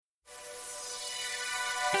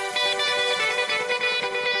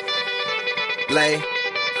Lay.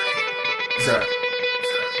 Sir.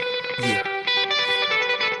 Yeah.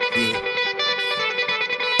 Yeah.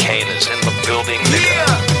 Kane is in the building, nigga.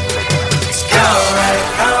 Alright,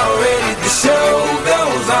 already the show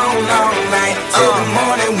goes on all night. Till the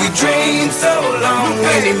morning we dream so long.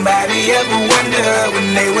 Anybody ever wonder when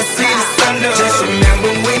they would see the sun? Just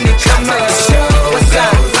remember when they come up, the show goes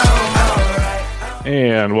on.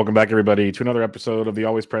 And welcome back, everybody, to another episode of the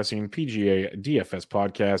Always Pressing PGA DFS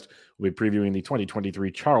podcast. We'll be previewing the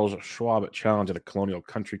 2023 Charles Schwab Challenge at the Colonial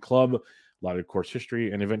Country Club. A lot of course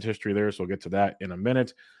history and event history there, so we'll get to that in a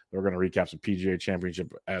minute. We're going to recap some PGA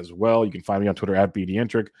Championship as well. You can find me on Twitter at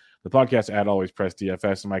BDentric, the podcast at Always Press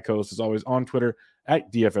DFS, and my co-host is always on Twitter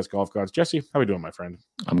at DFS Golf Gods. Jesse, how are we doing, my friend?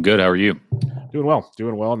 I'm good. How are you? Doing well.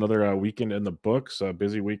 Another weekend in the books, a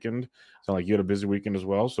busy weekend. Sound like you had a busy weekend as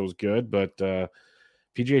well, so it was good. But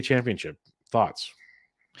PGA Championship, thoughts?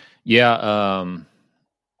 Yeah.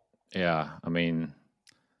 I mean,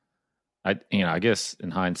 I guess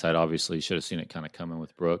in hindsight, obviously, you should have seen it kind of coming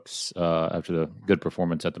with Brooks after the good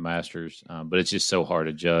performance at the Masters. But it's just so hard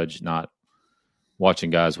to judge, not watching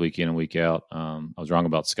guys week in and week out. I was wrong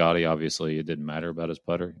about Scotty. Obviously, it didn't matter about his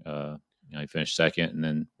putter. He finished second, and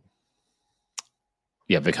then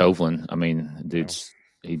Vic Hovland. I mean,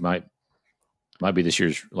 he might be this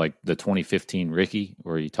year's like the 2015 Ricky,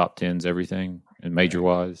 where he top tens everything and major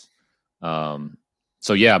wise.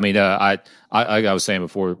 So yeah, I mean, I was saying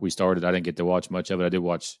before we started, I didn't get to watch much of it. I did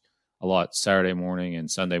watch a lot Saturday morning and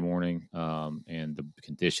Sunday morning, and the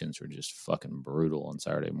conditions were just fucking brutal on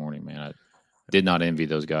Saturday morning, man. I did not envy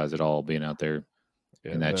those guys at all being out there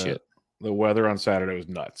in that shit. The weather on Saturday was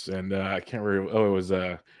nuts, and I can't remember. Oh, it was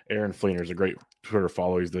Aaron Fleener's a great Twitter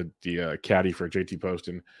follow. He's the caddy for JT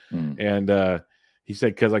Poston, and he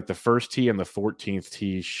said because like the first tee and the 14th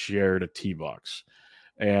tee shared a tee box.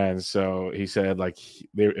 And so he said, like,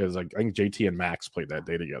 it was like, I think JT and Max played that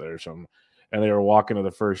day together or something. And they were walking to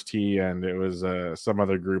the first tee, and it was some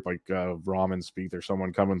other group, like Ramen Speak or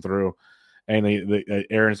someone coming through. And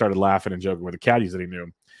Aaron started laughing and joking with the caddies that he knew.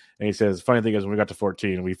 And he says, funny thing is, when we got to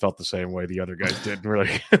 14, we felt the same way the other guys did. And we're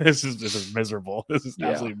like, this is miserable. This is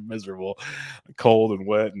absolutely miserable, cold and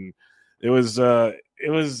wet. And it was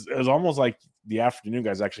almost like the afternoon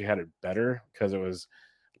guys actually had it better because it was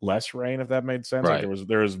less rain, if that made sense. Right. Like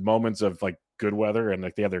there was moments of like good weather and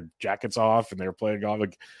like they had their jackets off and they were playing golf.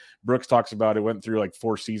 Like Brooks talks about, it went through like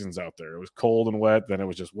 4 seasons out there. It was cold and wet, then it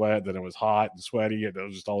was just wet, then it was hot and sweaty, and it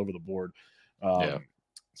was just all over the board.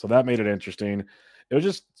 So that made it interesting. It was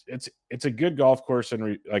just it's a good golf course,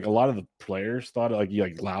 and like a lot of the players thought like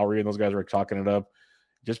Lowry and those guys were talking it up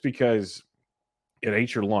just because it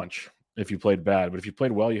ate your lunch if you played bad, but if you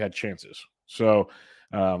played well, you had chances. So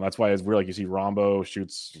that's why it's weird. Like you see Rombo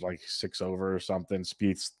shoots like 6 over or something,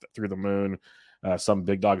 Spieth's through the moon. Some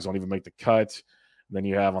big dogs don't even make the cut. Then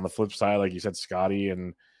you have on the flip side, like you said, Scotty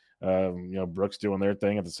and Brooks doing their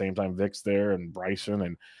thing at the same time. Vic's there and Bryson,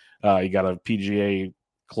 and you got a PGA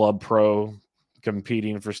Club Pro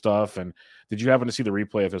competing for stuff. And did you happen to see the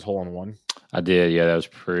replay of his hole in one? I did. Yeah, that was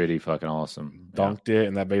pretty fucking awesome. Dunked it,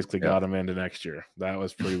 and that basically got him into next year. That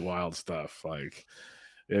was pretty wild stuff. Like.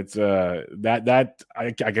 It's I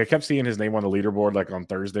kept seeing his name on the leaderboard like on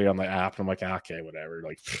Thursday on the app, and I'm like, okay, whatever.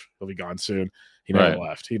 Like he'll be gone soon. He never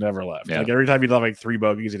left. He never left. Yeah. Like every time he'd have like 3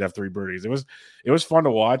 bogeys, he'd have 3 birdies. It was fun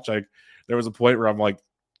to watch. Like there was a point where I'm like,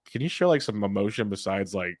 can you show like some emotion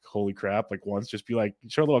besides like holy crap? Like once, just be like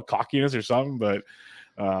show a little cockiness or something. But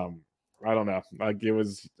I don't know. Like it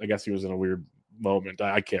was. I guess he was in a weird moment.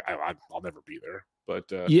 I can't. I'll never be there. But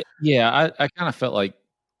I kind of felt like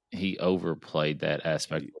he overplayed that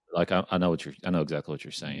aspect. Like I know exactly what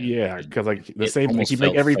you're saying. Yeah, because like the same thing, he'd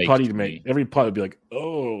make every putt would be like,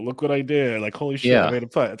 oh, look what I did! Like holy shit, I made a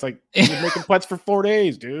putt. It's like you're making putts for 4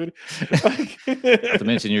 days, dude. Not to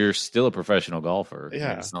mention you're still a professional golfer.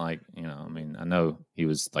 Yeah, it's not like I mean, I know he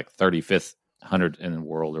was like 35th, 100 in the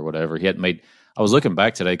world or whatever. He hadn't made. I was looking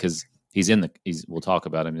back today because we'll talk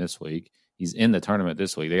about him this week. He's in the tournament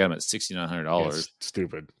this week. They got him at $6,900.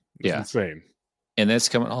 Stupid. It's insane. And that's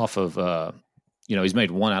coming off of, he's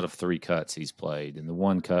made 1 out of 3 cuts he's played, and the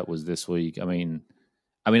 1 cut was this week. I mean,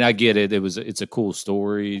 I get it. It's a cool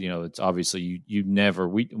story. It's obviously you never.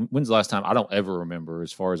 When's the last time? I don't ever remember,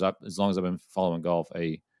 as long as I've been following golf,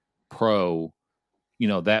 a pro,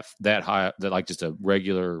 that high, that like just a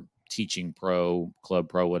regular teaching pro, club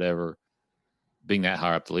pro, whatever, being that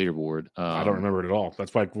high up the leaderboard. I don't remember it at all.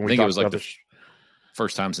 That's why when we think it was like the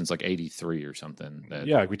first time since like 83 or something.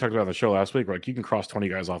 Like we talked about on the show last week. Like you can cross 20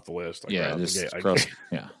 guys off the list. Like, yeah,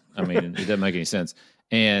 I mean, it doesn't make any sense.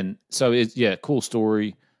 And so it's cool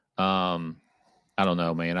story. I don't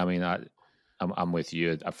know, man. I mean, I'm with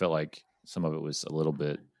you. I feel like some of it was a little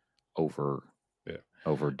bit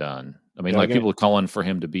overdone. I mean, Yeah, like people are calling for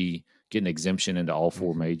him to be getting exemption into all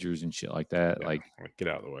 4 majors and shit like that. Yeah, like, get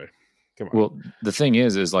out of the way. Come on. Well, the thing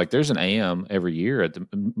is like there's an AM every year at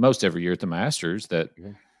every year at the Masters that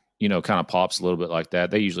kind of pops a little bit like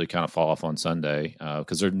that. They usually kind of fall off on Sunday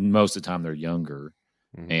because they're most of the time they're younger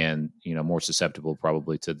and more susceptible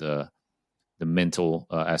probably to the mental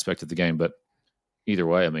aspect of the game. But either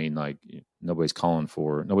way, I mean, like nobody was calling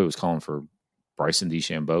for Bryson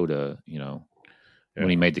DeChambeau to when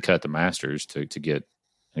he made the cut at the Masters to get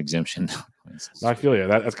an exemption. I feel you.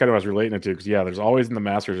 That's kind of what I was relating it to because there's always in the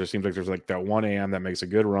Masters. It seems like there's like that 1 AM that makes a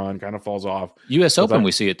good run, kind of falls off. U.S. Open,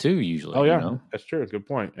 we see it too usually. Oh yeah, that's true. Good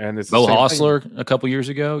point. And it's Bo Hostler a couple years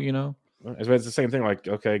ago. It's the same thing. Like,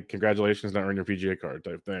 okay, congratulations, not earning your PGA card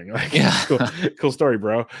type thing. Like, yeah, cool story,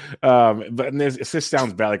 bro. But it just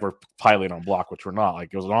sounds bad, like we're piling on Block, which we're not.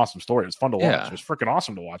 Like, it was an awesome story. It was fun to watch. It was freaking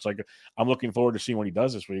awesome to watch. Like, I'm looking forward to seeing what he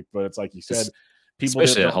does this week. But it's like you said. People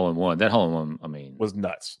especially that hole in one. That hole in one, I mean, was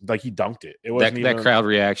nuts. Like he dunked it. It wasn't that crowd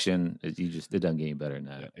reaction. It doesn't get any better than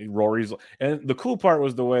that. Rory's, and the cool part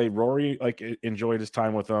was the way Rory enjoyed his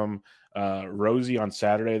time with them. Rosie on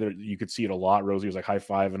Saturday, you could see it a lot. Rosie was like high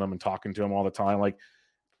fiving him and talking to him all the time. Like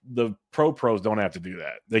the pros don't have to do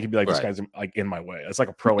that. They could be like, this guy's like in my way. It's like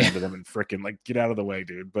a pro am to them and freaking like get out of the way,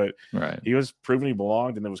 dude. But he was proving he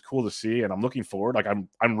belonged, and it was cool to see. And I'm looking forward. Like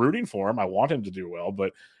I'm rooting for him. I want him to do well.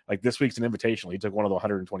 But like this week's an invitational. He took one of the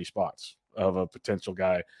 120 spots of a potential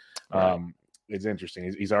guy. It's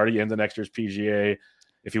interesting. He's already in the next year's PGA.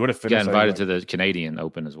 If he would have finished, got invited to the Canadian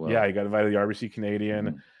Open as well. Yeah, he got invited to the RBC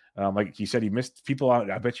Canadian. Like he said, he missed people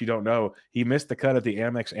out. I bet you don't know. He missed the cut at the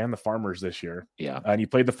Amex and the Farmers this year. Yeah. And he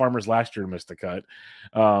played the Farmers last year and missed the cut.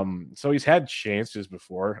 So he's had chances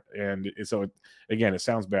before. And so, again, it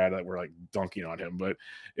sounds bad that we're like dunking on him, but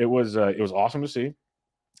it was awesome to see.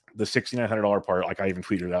 The $6,900 part, like I even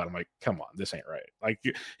tweeted it out. I'm like, come on, this ain't right. Like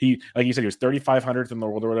you said, he was 3,500th in the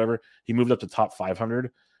world or whatever. He moved up to top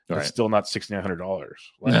 500. It's still not $6,900.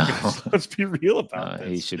 Like, no. Let's be real about this.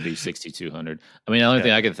 He should be 6,200. I mean, the only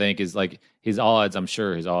thing I can think is like his odds. I'm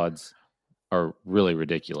sure his odds are really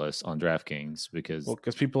ridiculous on DraftKings because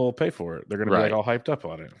people pay for it. They're going to be like all hyped up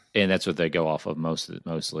on it, and that's what they go off of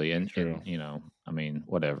mostly. And I mean,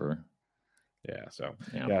 whatever. Yeah. So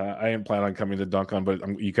I ain't planning on coming to dunk on,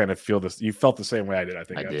 but you kind of feel this. You felt the same way I did. I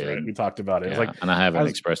think I did. We talked about it. Yeah. It was like, and I haven't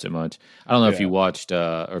expressed it much. I don't know if you watched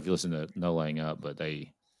or if you listened to No Laying Up, but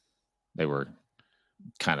they were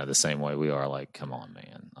kind of the same way we are. Like, come on,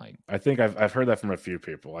 man. Like, I think I've heard that from a few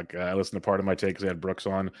people. Like, I listened to Part of My Take because they had Brooks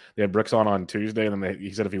on. They had Brooks on Tuesday, and then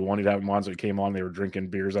he said if he wanted to have him on, so he came on. They were drinking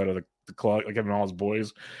beers out of the club, like having all his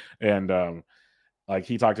boys, and like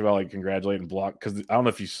he talked about like congratulating Block because I don't know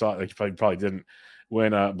if you saw it, like you probably didn't.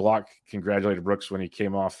 When Block congratulated Brooks when he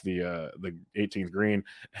came off the 18th green,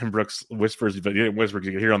 and Brooks whispers, but he didn't whisper because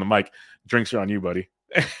you could hear on the mic, "Drinks are on you, buddy,"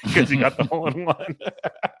 because he got the hole in one.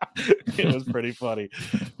 It was pretty funny,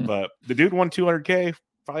 but the dude won $200K.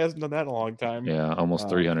 Probably hasn't done that in a long time. Yeah, almost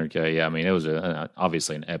 $300K. Yeah, I mean it was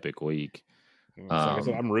obviously an epic week. So like I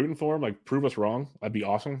said, I'm rooting for him. Like, prove us wrong. That'd be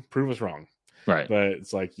awesome. Prove us wrong. Right, but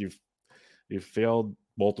it's like you've failed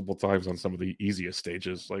multiple times on some of the easiest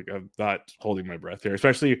stages. Like, I'm not holding my breath here,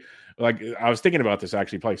 especially like I was thinking about this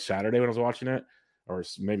actually probably Saturday when I was watching it, or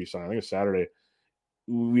maybe Sunday. I think it was Saturday.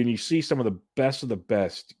 When you see some of the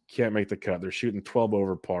best can't make the cut, they're shooting 12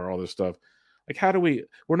 over par, all this stuff. Like, how do we're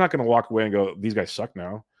not going to walk away and go, these guys suck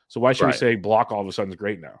now. So why should we say Block all of a sudden is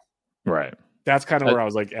great now? Right. That's kind of where I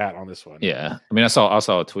was like at on this one. Yeah. I mean, I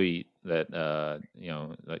saw a tweet that,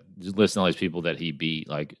 like just listen to all these people that he beat,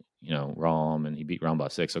 like, Rahm, and he beat Rahm by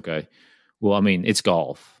 6. Okay. Well, I mean, it's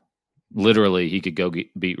golf. Literally, he could go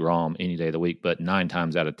beat Rahm any day of the week, but 9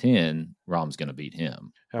 times out of 10, Rahm's going to beat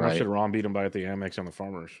him. How much did Rahm beat him by at the Amex on the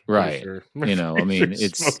Farmers? Right. Sure. I mean, it's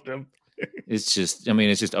just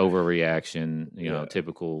overreaction,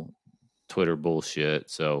 typical Twitter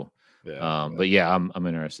bullshit. So, but yeah, I'm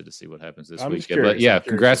interested to see what happens this week. But yeah,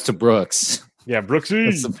 congrats to Brooks. Yeah,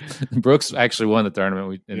 Brooksy. Brooks actually won the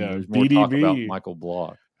tournament. There's more talk about Michael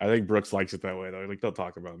Block. I think Brooks likes it that way, though. Like, don't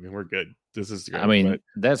talk about me. We're good. This is good. I mean,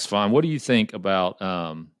 that's fine. What do you think about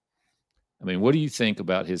what do you think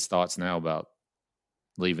about his thoughts now about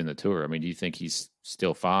leaving the tour? I mean, do you think he's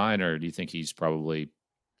still fine, or do you think he's probably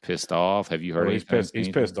pissed off? Have you heard anything? He's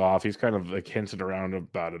pissed off. He's kind of like hinted around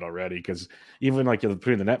about it already, because even like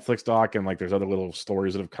between the Netflix doc and like there's other little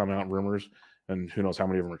stories that have come out, rumors, and who knows how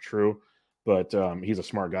many of them are true. But he's a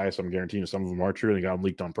smart guy, so I'm guaranteeing some of them are true. And they got them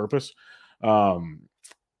leaked on purpose.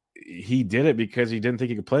 He did it because he didn't think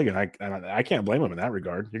he could play again. I can't blame him in that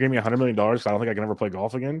regard. You're giving me $100 million, so I don't think I can ever play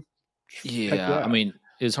golf again. Yeah, I mean,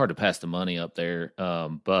 it's hard to pass the money up there.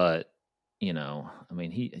 But you know, I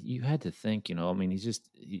mean, you had to think, you know, I mean,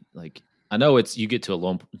 like, I know you get to a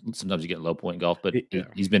low, sometimes you get a low point in golf, but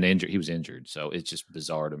he's been injured. He was injured. So it's just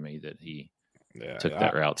bizarre to me that he took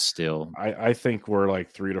that route still. I think we're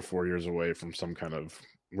like 3 to 4 years away from some kind of,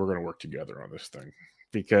 we're going to work together on this thing,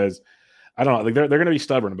 because I don't know, like they're going to be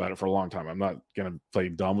stubborn about it for a long time. I'm not going to play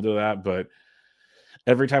dumb with that, but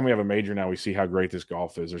every time we have a major now, we see how great this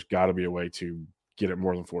golf is. There's got to be a way to get it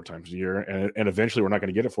more than 4 times a year. And eventually we're not going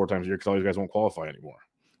to get it 4 times a year because all these guys won't qualify anymore.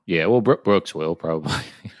 Yeah, well, Brooks will probably.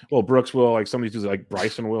 Well, Brooks will, like some of these dudes, like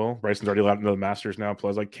Bryson will. Bryson's already allowed into the Masters now.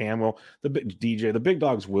 Plus, like Cam will. The DJ, the big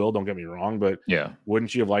dogs will. Don't get me wrong, but yeah,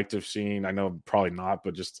 wouldn't you have liked to have seen? I know probably not,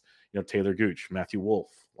 but just Taylor Gooch, Matthew Wolff.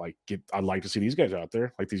 Like, I'd like to see these guys out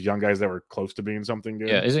there, like these young guys that were close to being something good.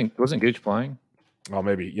 Yeah, wasn't Gooch playing? Oh,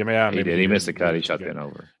 maybe. Yeah, maybe he did. He missed the cut. He shot that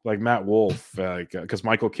over. Like Matt Wolff, because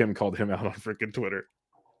Michael Kim called him out on freaking Twitter.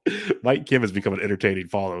 Mike Kim has become an entertaining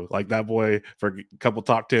follow. Like that boy for a couple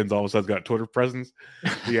top tens, all of a sudden got Twitter presence.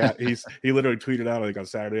 Yeah, he literally tweeted out like on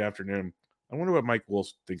Saturday afternoon. I wonder what Michael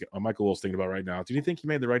Wolff's thinking about right now. Do you think he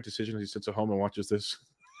made the right decision as he sits at home and watches this?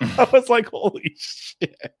 I was like, holy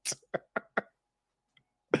shit.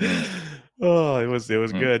 Oh, it was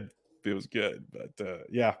good. It was good. But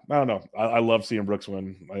yeah, I don't know. I love seeing Brooks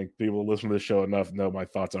win. Like people listen to this show enough know my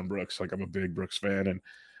thoughts on Brooks. Like I'm a big Brooks fan,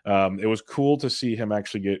 and it was cool to see him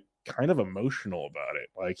actually get kind of emotional about it.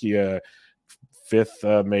 Like he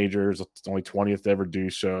 5th majors, it's only 20th to ever do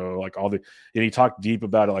so. Like and he talked deep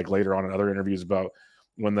about it like later on in other interviews about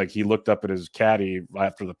when like he looked up at his caddy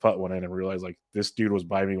after the putt went in and realized like this dude was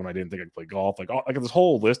by me when I didn't think I could play golf. Like this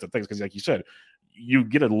whole list of things, because like you said, you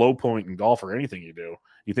get a low point in golf or anything you do,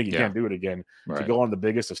 you think you can't do it again. Right. To go on the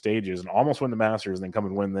biggest of stages and almost win the Masters and then come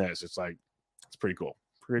and win this, it's like it's pretty cool.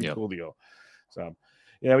 Cool deal. So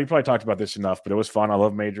yeah, we probably talked about this enough, but it was fun. I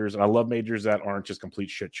love majors, and I love majors that aren't just complete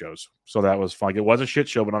shit shows. So that was fun. Like, it was a shit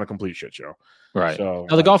show, but not a complete shit show. Right. So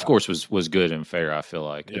the golf course was good and fair. I feel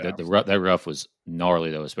like that rough was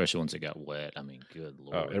gnarly though, especially once it got wet. I mean, good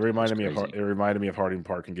lord. It reminded me of Harding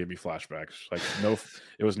Park and gave me flashbacks. Like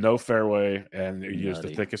it was no fairway, and you used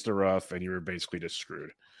the thickest of rough, and you were basically just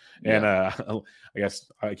screwed. And I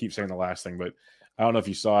guess I keep saying the last thing, but I don't know if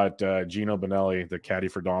you saw it. Gino Bonelli, the caddy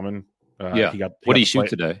for Dahman. What did he shoot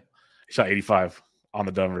today? He shot 85 on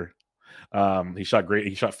the Denver. He shot great.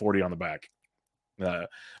 He shot 40 on the back. But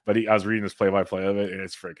I was reading this play-by-play of it, and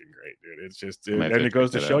it's freaking great, dude. It's just, and it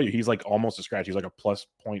goes to show you, he's like almost a scratch. He's like a plus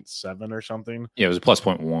 0.7 or something. Yeah, it was a plus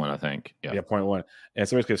 0.1, I think. Yeah, 0.1. And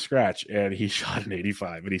so basically a scratch, and he shot an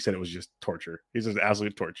 85, and he said it was just torture. He's just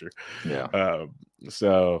absolute torture. Yeah.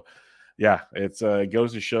 So yeah, it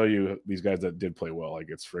goes to show you these guys that did play well. Like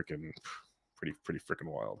it's freaking pretty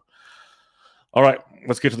freaking wild. All right,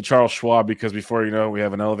 let's get to the Charles Schwab, because before you know, we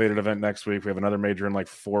have an elevated event next week. We have another major in like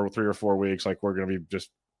 3 or 4 weeks. Like we're going to be just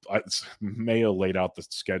Mayo laid out the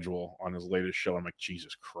schedule on his latest show. I'm like,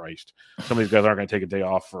 Jesus Christ. Some of these guys aren't going to take a day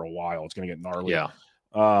off for a while. It's going to get gnarly. Yeah.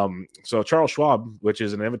 So Charles Schwab, which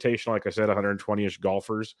is an invitation, like I said, 120-ish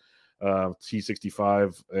golfers,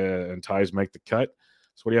 T65 and ties make the cut.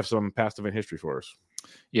 So what do you have some past event history for us?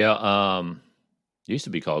 Yeah. It used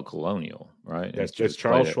to be called Colonial, right? It's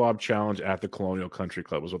Charles Schwab Challenge at the Colonial Country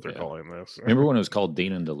Club is what they're calling this. Remember when it was called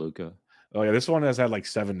Dean and DeLuca? Oh, yeah. This one has had like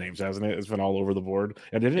 7 names, hasn't it? It's been all over the board.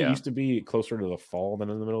 And didn't it used to be closer to the fall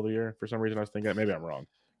than in the middle of the year? For some reason, I was thinking. Maybe I'm wrong.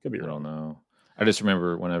 Could be wrong. I don't know. I just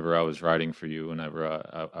remember whenever I was writing for you, whenever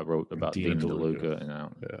I wrote about Dean and DeLuca. And I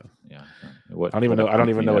don't even know. I don't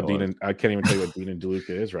even know what Dean and I can't even tell you what Dean and DeLuca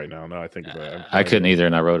is right now. No, I think about it. I couldn't either,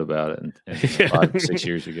 and I wrote about it 5 6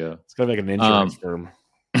 years ago. It's gonna make an insurance firm.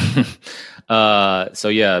 So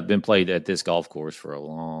yeah, I've been played at this golf course for a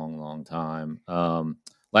long time.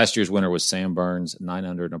 Last year's winner was Sam Burns, 9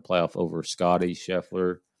 under in a playoff over Scotty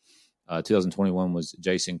Scheffler. 2021 was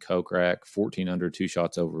Jason Kokrak, 14 under, 2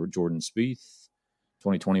 shots over Jordan Spieth.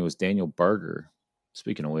 2020 was Daniel Berger.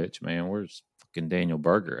 Speaking of which, man, where's fucking Daniel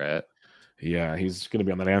Berger at? Yeah, he's going to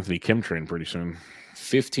be on that Anthony Kim train pretty soon.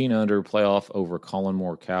 15 under playoff over Colin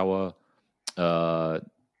Morikawa.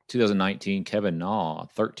 2019, Kevin Na,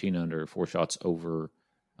 13 under, 4 shots over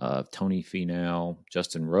Tony Finau.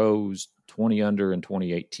 Justin Rose, 20 under in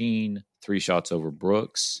 2018, 3 shots over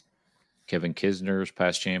Brooks. Kevin Kisner's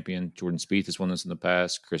past champion. Jordan Spieth has won this in the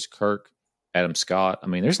past. Chris Kirk, Adam Scott. I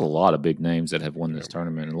mean, there's a lot of big names that have won this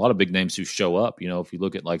tournament, and a lot of big names who show up. You know, if you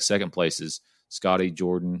look at like second places, Scotty,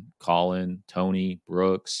 Jordan, Colin, Tony,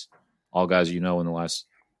 Brooks, all guys you know in the last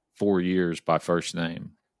 4 years by first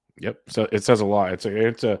name. Yep. So it says a lot.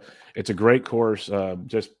 It's a great course,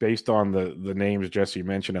 just based on the names Jesse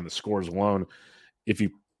mentioned and the scores alone. If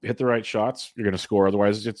you hit the right shots, you're going to score.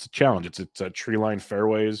 Otherwise, it's a challenge. It's a tree-lined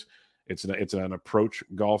fairways. It's an approach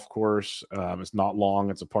golf course. It's not long.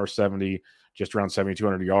 It's a par 70, just around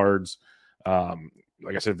 7,200 yards.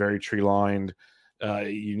 Like I said, very tree-lined.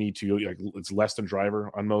 You need to it's less than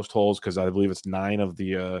driver on most holes because I believe it's 9 of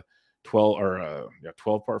the 12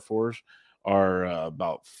 par fours are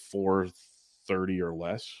about 430 or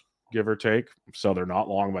less, give or take. So they're not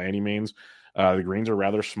long by any means. The greens are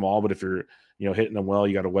rather small, but if you're hitting them well,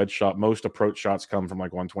 you got a wedge shot. Most approach shots come from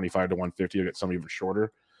like 125 to 150. You get some even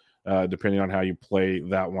shorter, depending on how you play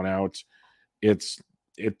that one out. It's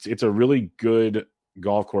a really good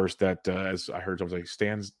golf course that, as I heard someone say,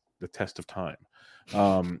 stands the test of time,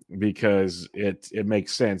 because it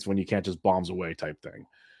makes sense when you can't just bombs away type thing,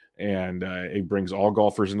 and it brings all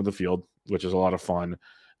golfers into the field, which is a lot of fun.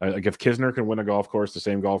 Like if Kisner can win a golf course, the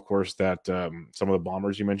same golf course that some of the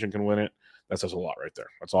bombers you mentioned can win it, that says a lot right there.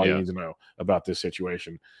 That's all you need to know about this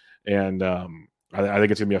situation. And I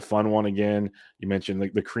think it's gonna be a fun one again. You mentioned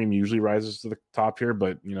like the cream usually rises to the top here,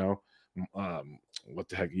 but what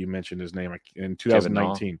the heck, you mentioned his name in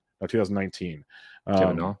 2019. No, 2019.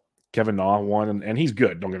 Kevin Na won, and he's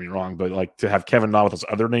good, don't get me wrong, but like to have Kevin Na with those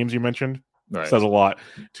other names you mentioned says a lot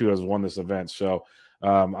to has won this event. So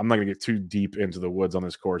I'm not going to get too deep into the woods on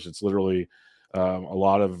this course. It's literally a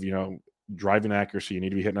lot of driving accuracy. You need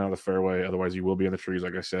to be hitting out of the fairway, otherwise you will be in the trees.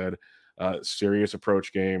 Like I said, serious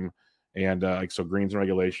approach game, and so greens and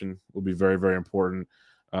regulation will be very, very important.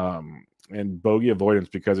 And bogey avoidance,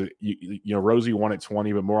 because Rosie won at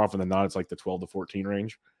 20, but more often than not, it's like the 12 to 14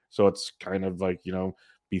 range. So it's kind of like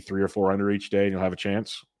be 3 or 4 under each day, and you'll have a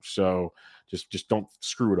chance. So just don't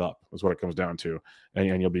screw it up. Is what it comes down to,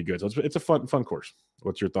 and you'll be good. So it's a fun course.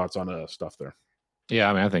 What's your thoughts on stuff there? Yeah,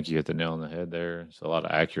 I mean, I think you hit the nail on the head there. It's a lot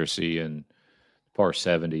of accuracy and par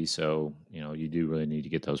 70. So you do really need to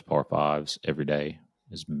get those par 5s every day,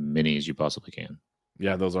 as many as you possibly can.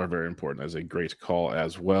 Yeah, those are very important. That's a great call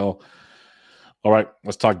as well. All right,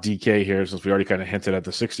 let's talk DK here, since we already kind of hinted at the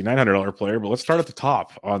 $6,900 player, but let's start at the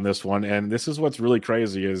top on this one. And this is what's really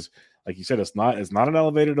crazy is, like you said, it's not an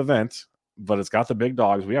elevated event, but it's got the big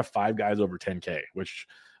dogs. We have 5 guys over 10K, which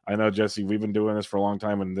I know, Jesse, we've been doing this for a long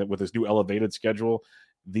time. And with this new elevated schedule,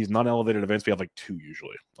 these non-elevated events, we have like 2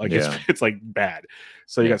 usually. Like it's like bad.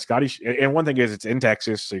 So you got Scotty. And one thing is it's in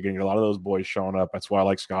Texas, so you're going to get a lot of those boys showing up. That's why I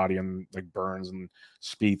like Scotty and like Burns and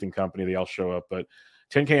Spieth and company. They all show up. But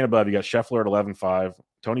 10K and above, you got Scheffler at 11.5,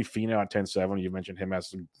 Tony Finau at 10.7. You mentioned him has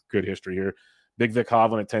some good history here. Big Vic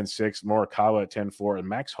Hovland at 10.6, Morikawa at 10.4, and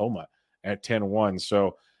Max Homa at 10.1.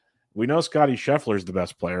 So we know Scotty Scheffler is the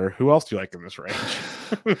best player. Who else do you like in this range?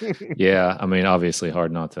 Yeah, I mean, obviously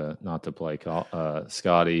hard not to play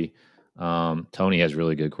Scotty. Tony has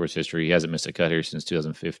really good course history. He hasn't missed a cut here since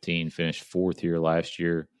 2015. Finished 4th here last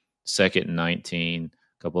year, 2nd in 19.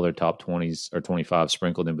 A couple other top 20s or 25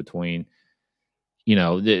 sprinkled in between.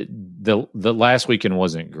 The last weekend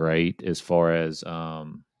wasn't great as far as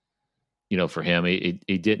for him.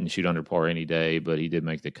 He didn't shoot under par any day, but he did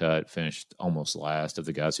make the cut. Finished almost last of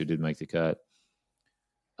the guys who did make the cut.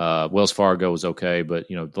 Wells Fargo was okay, but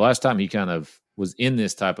the last time he kind of was in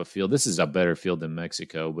this type of field, this is a better field than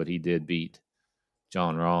Mexico, but he did beat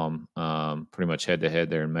John Rahm pretty much head to head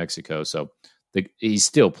there in Mexico. So he's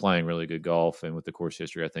still playing really good golf, and with the course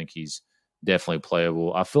history, I think he's definitely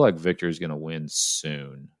playable. I feel like Victor is going to win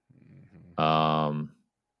soon.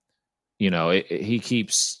 He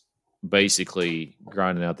keeps basically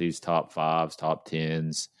grinding out these top 5s, top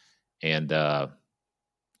 10s, and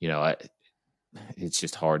it's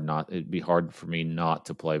just hard it'd be hard for me not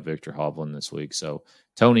to play Victor Hovland this week. So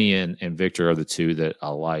Tony and Victor are the 2 that I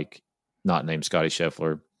like, not named Scotty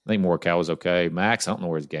Scheffler. I think Morikawa's okay. Max, I don't know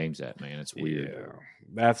where his game's at, man. It's weird. Yeah.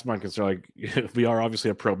 That's my concern. Like, we are obviously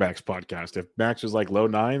a pro Max podcast. If Max was like low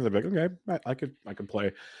 9s, I'd be like, okay, I could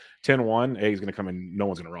play 10-1. He's going to come in. No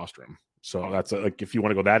one's going to roster him. So that's like, if you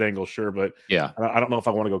want to go that angle, sure. But yeah, I don't know if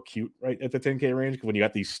I want to go cute right at the 10K range, because when you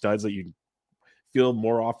got these studs that you feel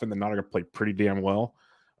more often than not are going to play pretty damn well.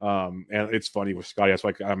 And it's funny with Scotty. That's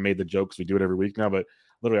why I made the joke, because we do it every week now. But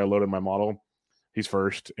literally, I loaded my model. He's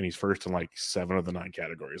first, and he's first in like 7 of the 9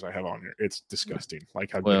 categories I have on here. It's disgusting.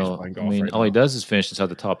 Like how good he's playing golf. I mean, right all now. he does is finish inside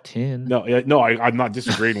the top 10. I'm not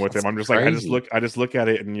disagreeing with him. I'm just like, crazy. I just look at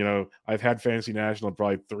it, and I've had Fantasy National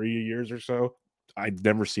probably 3 years or so. I've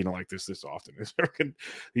never seen it like this often.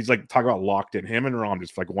 He's like, talk about locked in. Him and Rahm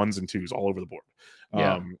just like 1s and 2s all over the board.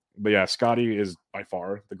 Yeah. But yeah, Scotty is by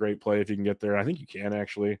far the great play if you can get there. I think you can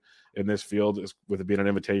actually in this field, with it being an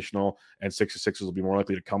invitational, and 6-6s will be more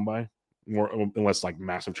likely to come by, more unless like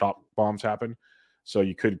massive chop bombs happen. So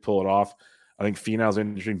you could pull it off. I think Finau's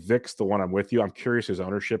interesting. Vic's the one I'm with you. I'm curious his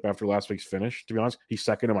ownership after last week's finish, to be honest. He's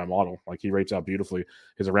second in my model. Like, he rates out beautifully.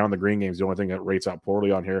 His around the green game is the only thing that rates out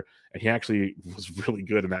poorly on here. And he actually was really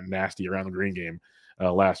good in that nasty around the green game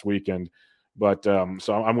last weekend. But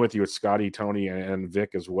so I'm with you. It's Scotty, Tony, and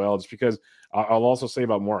Vic as well. Just because I'll also say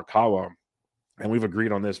about Morikawa, and we've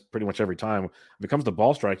agreed on this pretty much every time, when it comes to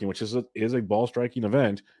ball striking, which is a ball striking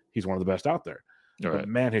event, he's one of the best out there. All right. But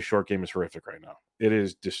man, his short game is horrific right now. It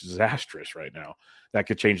is disastrous right now. That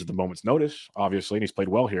could change at the moment's notice, obviously, and he's played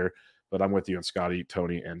well here. But I'm with you on Scotty,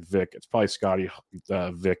 Tony, and Vic. It's probably Scotty,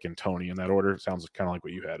 Vic, and Tony in that order. It sounds kind of like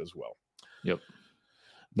what you had as well. Yep.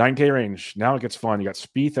 9K range. Now it gets fun. You got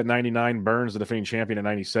Spieth at 99, Burns, the defending champion, at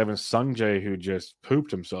 97, Sungjae, who just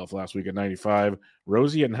pooped himself last week, at 95,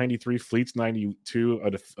 Rosie at 93, Fleets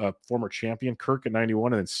 92, a former champion, Kirk at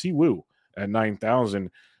 91, and then Siwoo at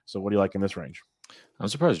 9,000. So what do you like in this range? I'm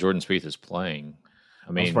surprised Jordan Spieth is playing.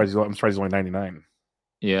 I mean, I'm surprised he's only 99.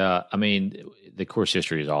 Yeah, I mean, the course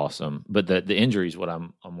history is awesome, but the injury is what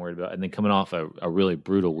I'm worried about. And then coming off a really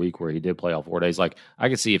brutal week where he did play all 4 days, like, I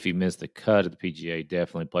could see if he missed the cut at the PGA,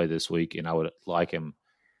 definitely play this week, and I would like him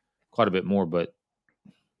quite a bit more. But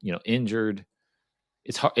injured,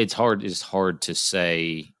 it's hard to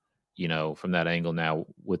say, from that angle. Now,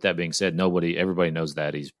 with that being said, everybody knows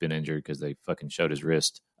that he's been injured because they fucking showed his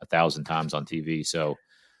wrist 1,000 times on TV. So,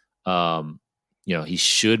 he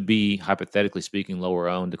should be, hypothetically speaking, lower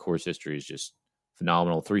owned. The course history is just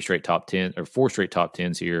phenomenal. 4 straight top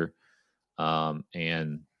 10s here.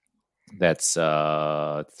 And that's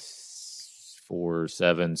 4,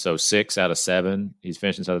 7. So 6 out of 7. He's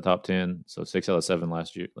finished inside the top 10. So 6 out of 7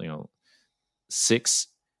 last year, 6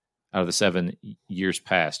 out of the 7 years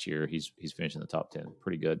past here, he's finished in the top 10.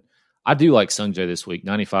 Pretty good. I do like Sungjae this week,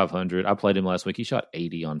 9,500. I played him last week. He shot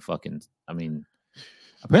 80 on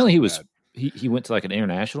apparently he was, he went to like an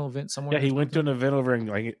international event somewhere. Yeah, he went to an event over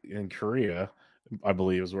in Korea, I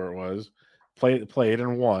believe is where it was. Played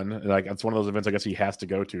and won. Like, it's one of those events I guess he has to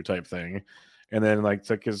go to type thing. And then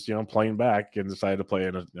took his plane back and decided to play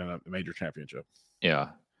in a major championship.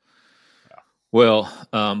 Yeah. Well,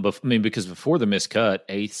 because before the missed cut,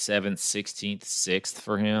 8th, 7th, 16th, 6th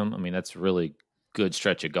for him. I mean, that's a really good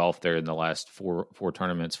stretch of golf there in the last four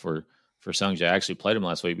tournaments for Sungjae. I actually played him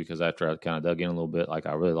last week because after I kind of dug in a little bit,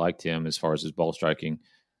 I really liked him as far as his ball striking.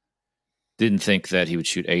 Didn't think that he would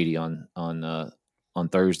shoot 80 on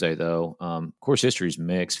Thursday though. Course history is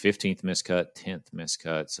mixed. 15th missed cut, 10th missed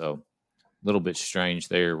cut. So a little bit strange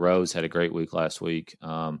there. Rose had a great week last week.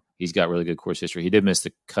 He's got really good course history. He did miss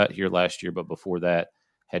the cut here last year, but before that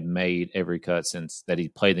had made every cut since that he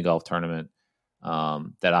played in the golf tournament.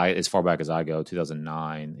 As far back as I go,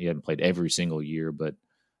 2009. He hadn't played every single year, but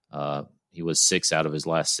he was 6 out of his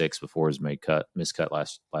last 6 before his missed cut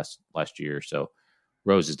last year. So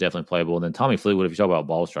Rose is definitely playable. And then Tommy Fleetwood, if you talk about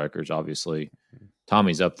ball strikers, obviously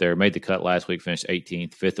Tommy's up there. Made the cut last week, finished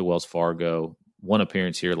 18th, 5th at Wells Fargo. One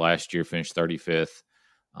appearance here last year, finished 35th.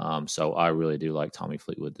 So I really do like Tommy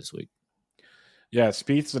Fleetwood this week. Yeah,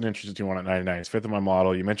 Spieth's an interesting one at 99. He's 5th in my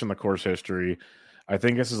model. You mentioned the course history. I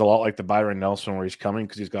think this is a lot like the Byron Nelson where he's coming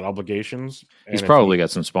because he's got obligations. He's probably got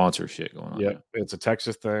some sponsor shit going on. Yeah, it's a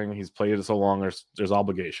Texas thing. He's played it so long. There's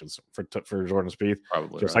obligations for Jordan Spieth.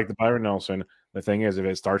 Probably just like the Byron Nelson. The thing is, if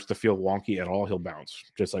it starts to feel wonky at all, he'll bounce,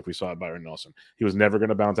 just like we saw at Byron Nelson. He was never going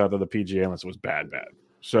to bounce out of the PGA unless it was bad.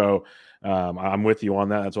 So I'm with you on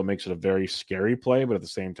that. That's what makes it a very scary play, but at the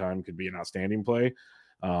same time could be an outstanding play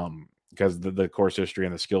because the course history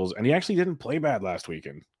and the skills. And he actually didn't play bad last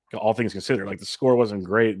weekend, all things considered. Like, the score wasn't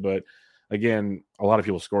great, but again, a lot of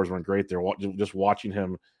people's scores weren't great. They're just watching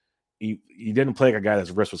him. He didn't play like a guy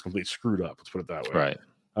that's wrist was completely screwed up. Let's put it that way.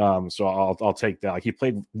 Right. So I'll take that. Like, he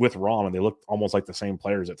played with Rahm, and they looked almost like the same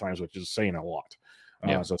players at times, which is saying a lot.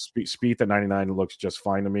 So Spieth at 99 looks just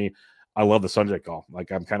fine to me. I love the Sungjae call.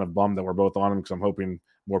 Like, I'm kind of bummed that we're both on him because I'm hoping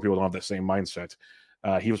more people don't have that same mindset.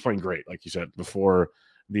 He was playing great, like you said, before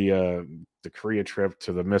the Korea trip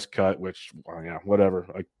to the missed cut, which, whatever.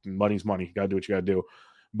 Like, money's money. You got to do what you got to do.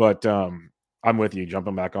 But I'm with you,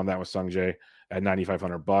 jumping back on that with Sungjae at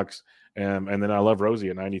 $9,500. And then I love Rosie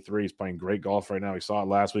at 93. He's playing great golf right now. We saw it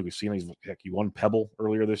last week. We've seen he won Pebble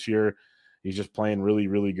earlier this year. He's just playing really,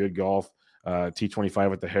 really good golf.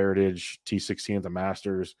 T25 at the Heritage, T16 at the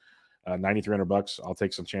Masters. $9,300. I'll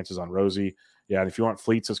take some chances on Rosie. Yeah, and if you want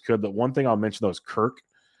Fleets, it's good. The one thing I'll mention though is Kirk.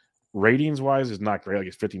 Ratings wise is not great. Like,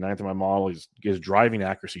 he's 59th in my model. His driving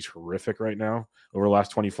accuracy is horrific right now over the last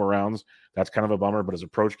 24 rounds. That's kind of a bummer. But his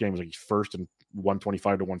approach game is like he's first in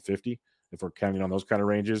 125 to 150. If we're counting on those kind of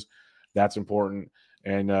ranges, that's important.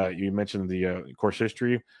 And you mentioned the course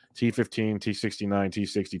history: T15, T69,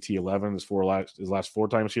 T60, T11. His last 4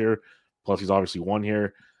 times here. Plus, he's obviously won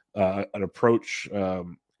here. An approach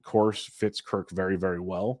course fits Kirk very, very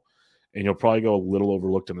well. And you'll probably go a little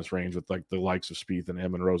overlooked in this range with like the likes of Spieth and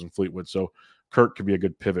Em and Rose and Fleetwood. So Kirk could be a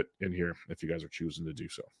good pivot in here if you guys are choosing to do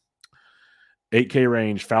so. 8K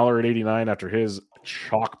range, Fowler at 89 after his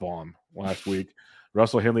chalk bomb last week.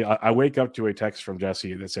 Russell Henley, I wake up to a text from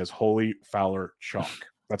Jesse that says, holy Fowler chalk.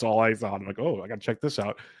 That's all I thought. I'm like, oh, I got to check this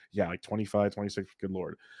out. Yeah, like 25, 26, good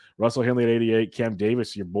Lord. Russell Henley at 88. Cam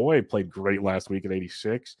Davis, your boy, played great last week at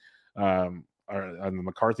 86.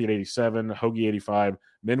 McCarthy at 87. Hoagie 85.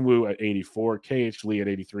 Minwoo at 84. KH Lee at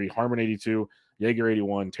 83. Harmon 82. Jaeger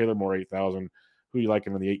 81. Taylor Moore 8,000. Who you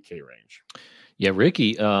liking in the 8K range? Yeah,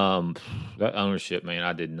 Ricky, that ownership, man,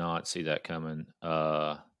 I did not see that coming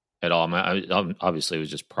at all. Obviously, it was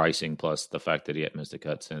just pricing plus the fact that he hadn't missed a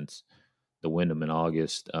cut since the Wyndham in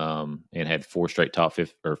August, and had four straight top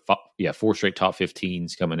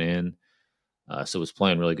 15s coming in. So was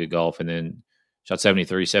playing really good golf, and then shot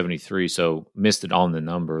 73. So missed it on the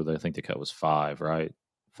number. I think the cut was 5, right?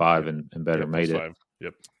 5 and better made it. 5.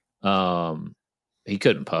 Yep. He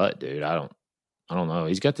couldn't putt, dude. I don't know.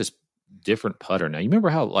 He's got this different putter now. You remember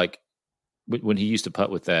how like when he used to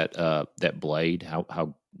putt with that blade,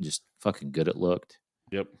 how just fucking good it looked.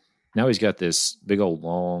 Yep. Now he's got this big old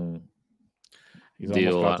long. He's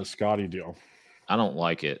deal. Almost got the Scotty deal. I don't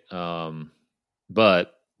like it,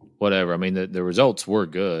 but whatever. I mean, the results were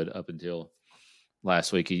good up until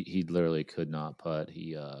last week. He literally could not putt.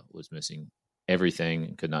 He was missing everything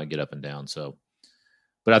and could not get up and down. So,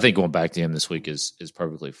 but I think going back to him this week is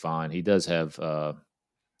perfectly fine. He does have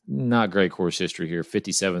not great course history here.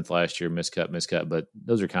 57th last year, miscut. But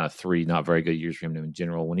those are kind of 3 not very good years for him in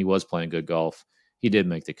general. When he was playing good golf, he did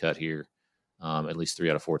make the cut here at least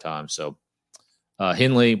 3 out of 4 times. So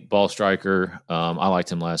Henley, ball striker. I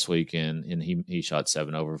liked him last week, and he shot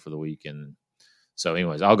 7 over for the week. And so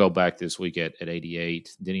anyways, I'll go back this week at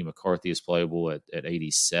 88. Denny McCarthy is playable at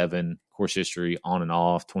 87. Course history on and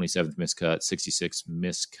off, 27th miscut, 66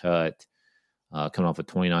 miscut. Coming off a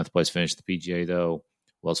 29th place finish at the PGA, though.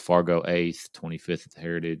 Wells Fargo 8th, 25th at the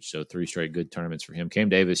Heritage. So 3 straight good tournaments for him. Cam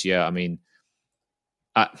Davis, yeah, I mean,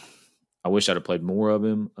 I wish I'd have played more of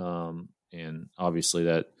him. And obviously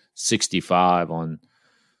that 65 on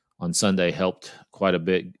Sunday helped quite a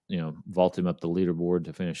bit, vault him up the leaderboard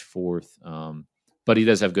to finish 4th. But he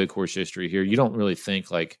does have good course history here. You don't really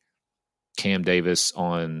think like Cam Davis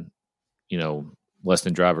on, less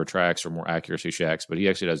than driver tracks or more accuracy shacks, but he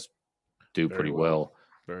actually does do pretty well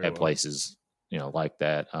at places, like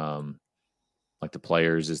that. Like the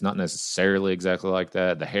Players is not necessarily exactly like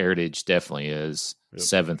that. The Heritage definitely is. Yep.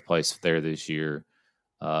 7th place there this year.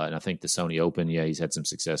 And I think the Sony Open, he's had some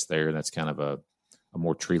success there, and that's kind of a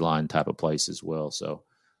more tree line type of place as well. So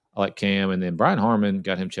I like Cam. And then Brian Harmon,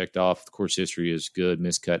 got him checked off. The course history is good.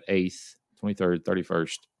 Miscut 8th, 23rd,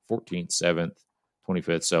 31st, 14th, 7th,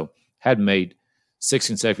 25th. So had made 6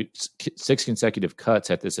 consecutive cuts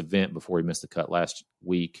at this event before he missed the cut last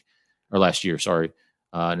year.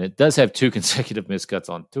 And it does have 2 consecutive miscuts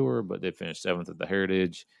on tour, but they finished 7th at the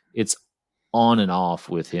Heritage. It's on and off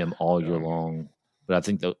with him all year long. But I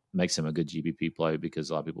think that makes him a good GBP play because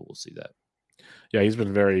a lot of people will see that. Yeah, he's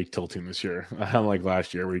been very tilting this year. Unlike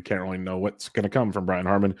last year where you can't really know what's going to come from Brian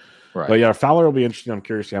Harmon. Right. But yeah, Fowler will be interesting. I'm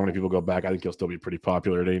curious to see how many people go back. I think he'll still be pretty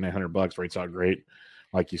popular at $8,900. Rates out great,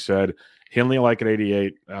 like you said. Henley like at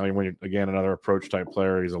 88. I mean, again, another approach type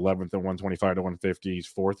player. He's 11th at 125 to 150. He's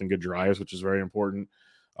 4th in good drives, which is very important,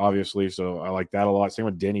 obviously. So I like that a lot. Same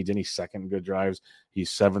with Denny. Denny's 2nd in good drives.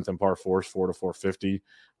 He's 7th in par 4s, 4 to 450,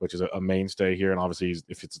 which is a mainstay here. And obviously,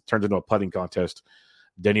 if it turns into a putting contest,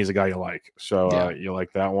 Denny's a guy you like. So you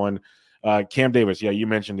like that one. Cam Davis, you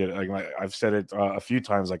mentioned it. I've said it a few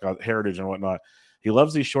times, like Heritage and whatnot. He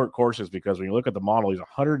loves these short courses because when you look at the model, he's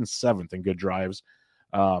 107th in good drives.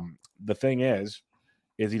 The thing is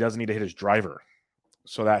he doesn't need to hit his driver.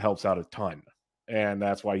 So that helps out a ton. And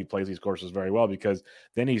that's why he plays these courses very well, because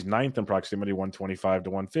then he's 9th in proximity, 125 to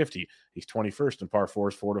 150. He's 21st in par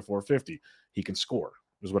 4s, 4 to 450. He can score,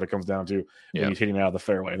 is what it comes down to when he's hitting out of the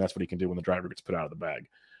fairway. And that's what he can do when the driver gets put out of the bag.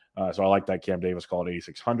 So I like that Cam Davis call at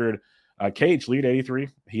 8,600. KH Lead 83.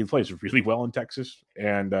 He plays really well in Texas,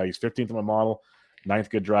 and he's 15th in my model, 9th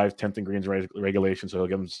good drives, 10th in greens regulation. So he'll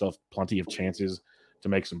give himself plenty of chances to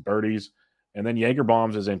make some birdies. And then Jaeger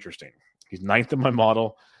Bombs is interesting. He's 9th in my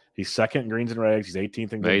model. He's 2nd in greens and regs. He's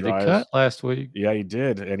 18th in good drives. Made the cut last week. Yeah, he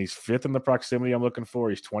did. And he's 5th in the proximity I'm looking for.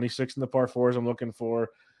 He's 26th in the par 4s I'm looking for.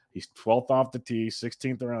 He's 12th off the tee,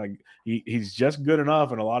 16th around. He's just good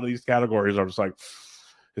enough in a lot of these categories. I'm just like,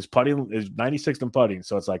 his putting is 96th in putting.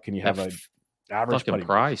 So it's like, can you have Average fucking putting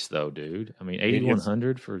price though, dude. I mean,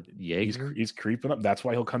 8,100 for Jaeger. He's creeping up. That's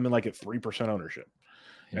why he'll come in like at 3% ownership.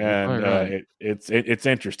 Yeah, you're And probably right. it's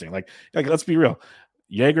interesting. Like let's be real.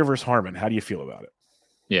 Jaeger versus Harmon. How do you feel about it?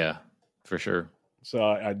 Yeah, for sure.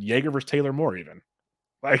 So Jaeger versus Taylor Moore, even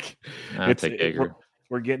like I'd take Jaeger.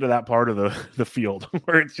 We're getting to that part of the field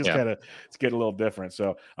where it's just Yeah. it's getting a little different.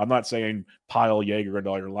 So I'm not saying pile Jaeger into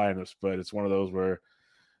all your lineups, but it's one of those where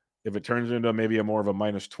if it turns into maybe a more of a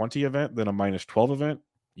 -20 event than a -12 event,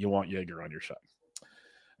 you want Jaeger on your side.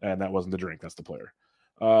 And that wasn't the drink, that's the player.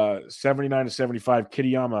 79 to 75,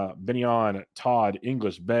 Kitayama, Benion, Todd,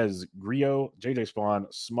 English, Bez, Griot, JJ Spawn,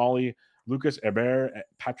 Smalley, Lucas Hebert,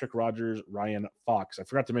 Patrick Rogers, Ryan Fox. I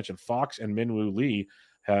forgot to mention Fox and Minwoo Lee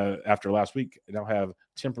after last week now have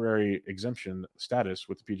temporary exemption status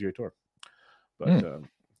with the PGA Tour. But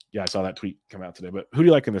I saw that tweet come out today. But who do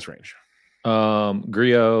you like in this range?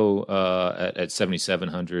 Griot at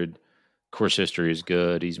 7,700. Course history is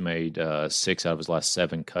good. He's made 6 out of his last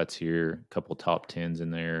 7 cuts here. A couple top 10s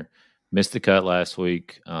in there. Missed the cut last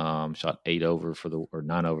week. Shot 9 over for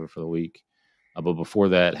the week. But before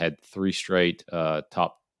that, had 3 straight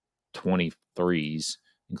top 23s,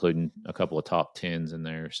 including a couple of top 10s in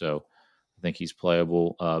there. So I think he's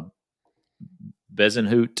playable.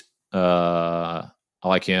 Bezenhout, I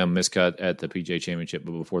like him. Miscut at the PGA Championship,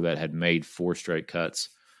 but before that had made 4 straight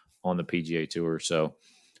cuts on the PGA Tour. So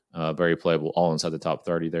very playable, all inside the top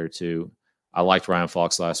 30 there too. I liked Ryan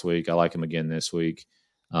Fox last week. I like him again this week.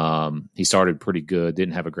 He started pretty good.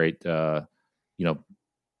 Didn't have a great,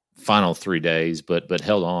 final 3 days, but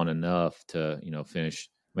held on enough to, finish.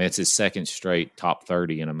 I mean, it's his second straight top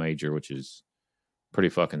 30 in a major, which is pretty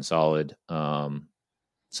fucking solid.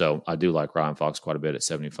 So I do like Ryan Fox quite a bit at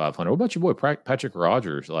 7,500. What about your boy Patrick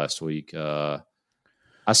Rogers last week? I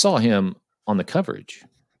saw him on the coverage,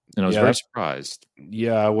 and I was very surprised.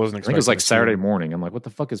 Yeah, I wasn't expecting. I think it was like Saturday morning. I'm like, what the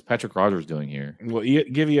fuck is Patrick Rogers doing here? Well,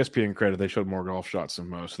 give ESPN credit. They showed more golf shots than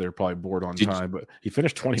most. They're probably bored on time, but he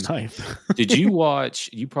finished 29th. Did you watch?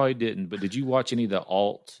 You probably didn't, but did you watch any of the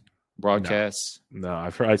alt broadcasts? No,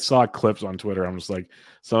 I saw clips on Twitter. I'm just like,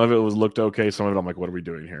 some of it looked okay. Some of it, I'm like, what are we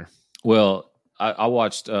doing here? Well, I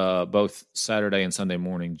watched both Saturday and Sunday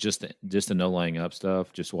morning, just the no laying up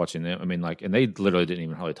stuff, just watching them. I mean, and they literally didn't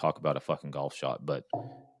even hardly talk about a fucking golf shot, but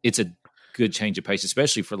it's a good change of pace,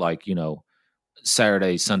 especially for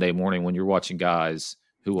Saturday, Sunday morning when you're watching guys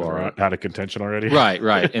who are out of contention already.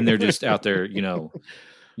 Right. And they're just out there,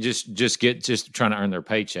 just trying to earn their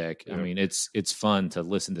paycheck. Yep. I mean, it's fun to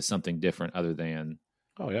listen to something different other than,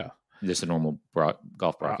 just a normal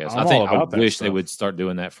golf broadcast. I wish they would start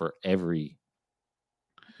doing that for every,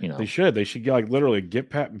 They should literally get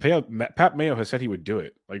Pat Mayo has said he would do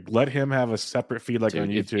it. Like, let him have a separate feed on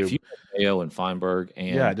YouTube. If you Mayo and Feinberg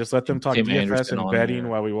and just let them talk Tim DFS Anderson and betting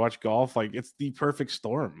while we watch golf. Like, it's the perfect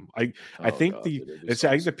storm. I think the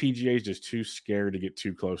PGA is just too scared to get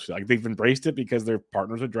too close. Like, they've embraced it because they're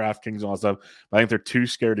partners with DraftKings and all that stuff. But I think they're too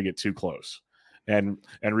scared to get too close. And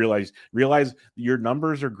realize your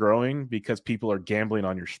numbers are growing because people are gambling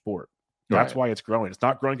on your sport. That's why it's growing. It's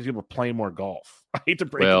not growing because people are playing more golf. I hate to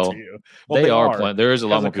break it to you. Well, they are playing. There is a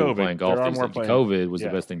lot more people playing golf. COVID was the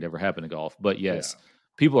best thing to ever happen to golf. But yes,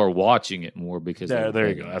 people are watching it more because there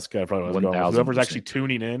you go. That's kind of probably what I was going. Whoever's actually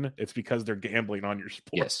tuning in, it's because they're gambling on your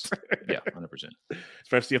sport. Yes, 100%.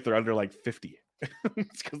 Especially if they're under like 50.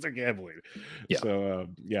 It's because they're gambling. Yeah. So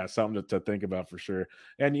something to think about for sure.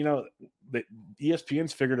 And the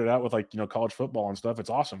ESPN's figured it out with college football and stuff. It's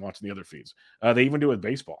awesome watching the other feeds. They even do it with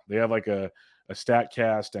baseball. They have like a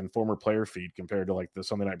StatCast and former player feed compared to like the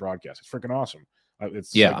Sunday night broadcast. It's freaking awesome.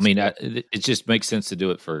 It just makes sense to do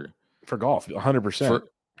it for golf, 100%.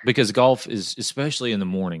 Because golf is, especially in the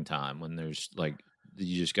morning time when there's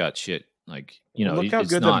you just got shit look how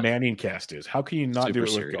good the Manning cast is. How can you not do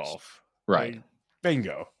it with golf? Right.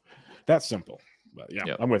 Bingo. That's simple. But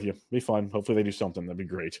I'm with you. Be fun. Hopefully they do something. That'd be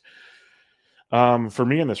great. For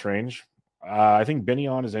me in this range, I think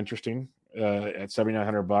Benion is interesting at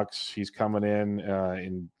 $7,900. He's coming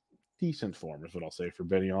in decent form, is what I'll say for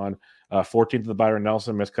Benion. 14th at the Byron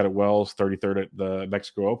Nelson, miscut at Wells, 33rd at the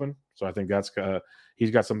Mexico Open. So I think that's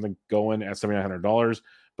he's got something going at $7,900.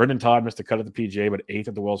 Brendan Todd missed a cut at the PGA, but 8th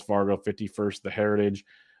at the Wells Fargo, 51st at the Heritage.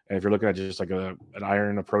 And if you're looking at just like an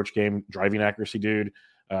iron approach game, driving accuracy, dude,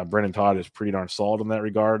 Brendan Todd is pretty darn solid in that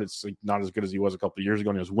regard. It's not as good as he was a couple of years ago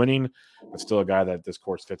when he was winning, but still a guy that this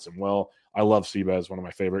course fits him well. I love Seabez, one of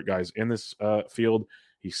my favorite guys in this field.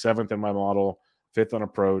 He's 7th in my model, 5th on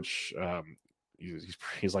approach.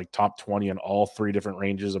 He's like top 20 in all 3 different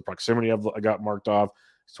ranges of proximity I got marked off.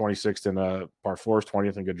 He's 26th in par 4s,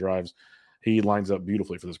 20th in good drives. He lines up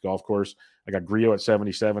beautifully for this golf course. I got Griot at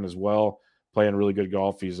 77 as well. playing really good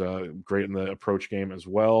golf. He's great in the approach game as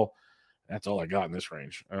well. That's all I got in this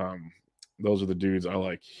range. Those are the dudes I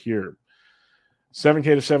like here. 7K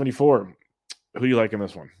to 74. Who do you like in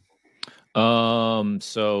this one?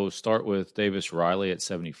 So start with Davis Riley at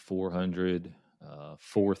 7,400,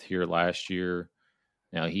 fourth here last year.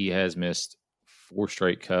 Now he has missed 4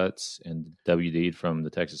 straight cuts and WD'd from the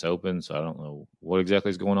Texas Open, so I don't know what exactly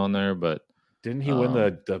is going on there. But didn't he win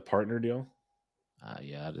the partner deal?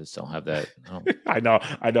 Yeah, I just don't have that. I know.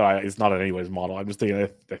 It's not an anyways model. I'm just thinking.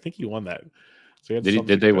 I think he won that. So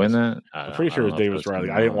did they win that? I'm pretty sure it was Davis Riley.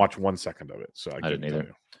 I didn't watch 1 second of it, so I didn't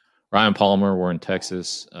either. Ryan Palmer, we're in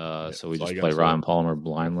Texas, so we just play Ryan Palmer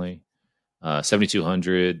blindly.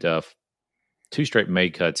 7,200, 2 straight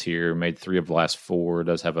made cuts here, made 3 of the last 4.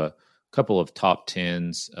 Does have a couple of top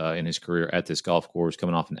 10s in his career at this golf course,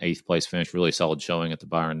 coming off an 8th place finish. Really solid showing at the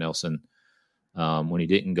Byron Nelson. When he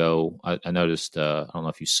didn't go, I noticed, I don't know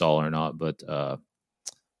if you saw it or not, but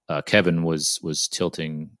Kevin was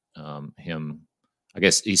tilting him. I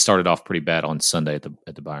guess he started off pretty bad on Sunday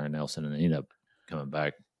at the Byron Nelson and ended up coming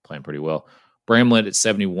back playing pretty well. Bramlett at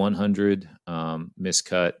 7,100,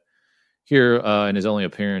 miscut here in his only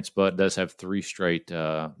appearance, but does have 3 straight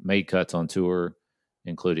made cuts on tour,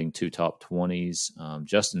 including 2 top 20s.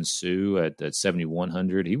 Justin Sue at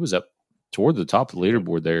 7,100. He was up toward the top of the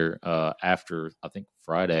leaderboard there after, I think,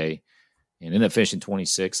 Friday, and ended up finishing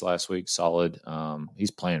 26 last week. Solid.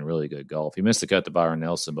 He's playing really good golf. He missed the cut to Byron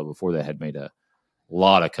Nelson, but before that had made a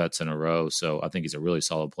lot of cuts in a row. So I think he's a really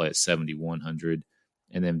solid play at 7,100.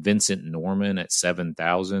 And then Vincent Norman at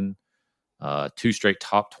 7,000. 2 straight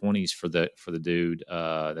top 20s for the dude.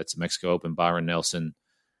 That's Mexico Open, Byron Nelson.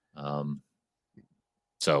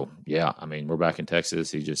 So yeah, I mean, we're back in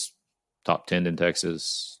Texas. He just top 10 in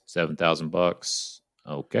Texas, $7,000.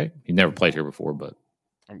 Okay, he never played here before, but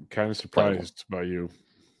I'm kind of surprised by you.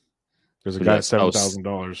 There's a guy at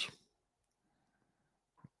 $7,000.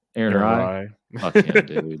 Aaron Rye. Fuck him,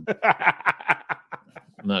 dude.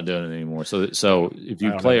 I'm not doing it anymore. So if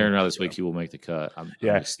you play Aaron Rye this week, he will make the cut.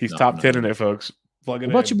 He's top 10 in it, folks. What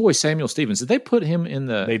about your boy Samuel Stevens? Did they put him in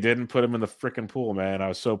the? They didn't put him in the freaking pool, man. I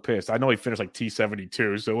was so pissed. I know he finished like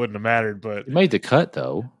T72, so it wouldn't have mattered. But he made the cut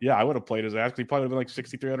though. Yeah, I would have played his ass. He probably would have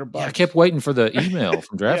been like $6,300. Yeah, I kept waiting for the email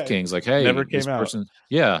from DraftKings, like, "Hey, never came out."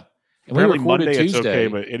 Yeah, and apparently we recorded Monday Tuesday. It's okay,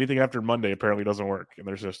 but anything after Monday apparently doesn't work in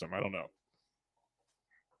their system. I don't know.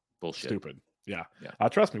 Bullshit. Stupid. Yeah.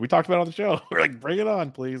 Trust me. We talked about it on the show. We're like, bring it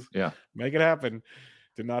on, please. Yeah. Make it happen.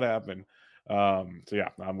 Did not happen. So yeah,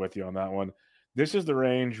 I'm with you on that one. This is the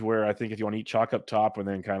range where I think if you want to eat chalk up top and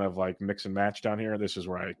then kind of like mix and match down here, this is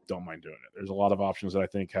where I don't mind doing it. There's a lot of options that I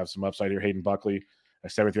think have some upside here. Hayden Buckley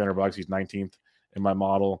at $7,300. He's 19th in my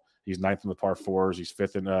model. He's 9th in the par 4s. He's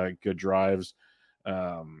 5th in good drives.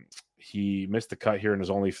 He missed the cut here in his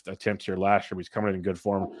only attempt here last year, but he's coming in good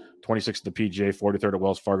form. 26th at the PGA, 43rd at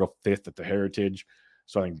Wells Fargo, 5th at the Heritage.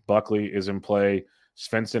 So I think Buckley is in play.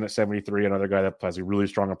 Svensson at 73, another guy that has a really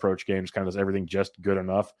strong approach game, just kind of does everything just good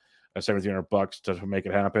enough at $1,700 to make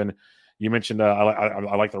it happen. You mentioned I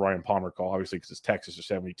like the Ryan Palmer call, obviously, because it's Texas at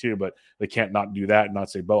 72, but they can't not do that and not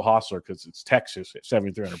say Bo Hostler because it's Texas at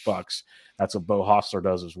 $7,300. That's what Bo Hostler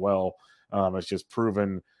does as well. It's just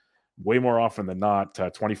proven way more often than not.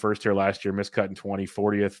 21st here last year, miscut in 20,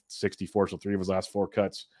 40th, 64. So 3 of his last 4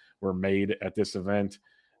 cuts were made at this event.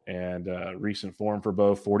 And recent form for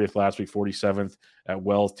Bo, 40th last week, 47th at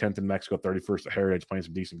Wells, 10th in Mexico, 31st at Heritage, playing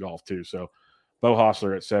some decent golf too. So Bo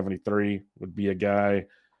Hostler at 73 would be a guy.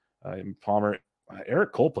 Palmer,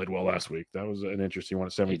 Eric Cole played well last week. That was an interesting one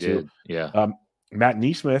at 72. He did, yeah. Matt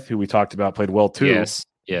Neesmith, who we talked about, played well too. Yes.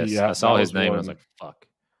 I saw his name. I was like, fuck.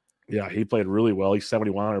 Yeah, he played really well. He's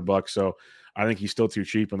 $7,100. So I think he's still too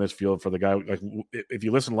cheap in this field for the guy. Like, if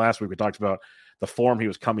you listened last week, we talked about the form he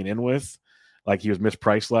was coming in with. Like, he was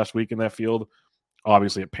mispriced last week in that field.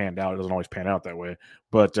 Obviously, it panned out. It doesn't always pan out that way.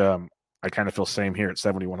 But I kind of feel same here at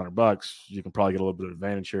 $7,100. You can probably get a little bit of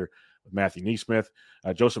advantage here with Matthew Neesmith.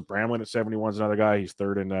 Joseph Bramlin at 71 is another guy. He's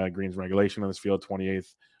 3rd in greens regulation in this field,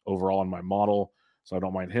 28th overall in my model. So I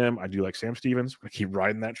don't mind him. I do like Sam Stevens. I keep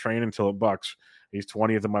riding that train until it bucks. He's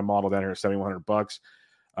 20th in my model down here at $7,100.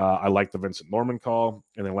 I like the Vincent Norman call.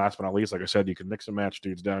 And then last but not least, like I said, you can mix and match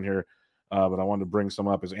dudes down here. But I wanted to bring some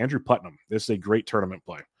up is Andrew Putnam. This is a great tournament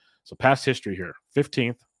play. So past history here,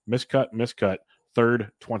 15th, miscut, 3rd,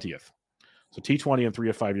 20th. So T20 in 3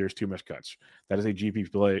 of 5 years, 2 miscuts. That is a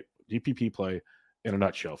GPP play in a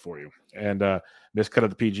nutshell for you. And miscut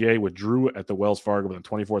at the PGA with Drew at the Wells Fargo, but then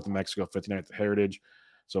 24th in Mexico, 59th at the Heritage.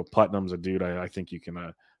 So Putnam's a dude I think you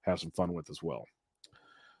can have some fun with as well.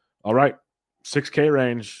 All right, 6K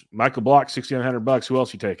range. Michael Block, $6,900. Who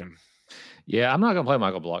else you taking? Yeah, I'm not gonna play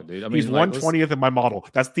Michael Block, dude. I mean, He's 120th in my model.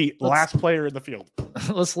 That's the last player in the field.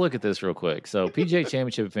 Let's look at this real quick. So PGA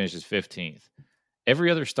Championship finishes 15th.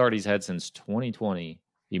 Every other start he's had since 2020,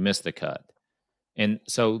 he missed the cut. And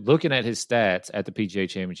so looking at his stats at the PGA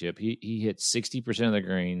Championship, he hit 60% of the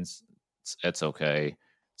greens. That's okay.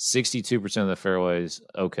 62% of the fairways,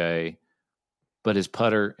 okay. But his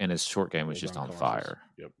putter and his short game was just on fire.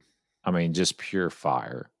 Yep. I mean, just pure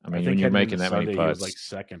fire. I mean, think when you're heading making into that Sunday, many he was putts, like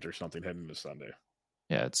second or something heading into Sunday.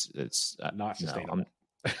 yeah, it's Not sustainable. No,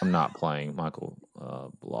 I'm not playing Michael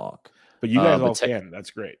Block. But you guys all can.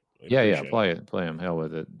 That's great. Yeah, play him. Hell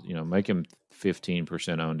with it. Make him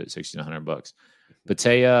 15% owned at $6,900.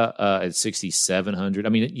 Batea at 6,700. I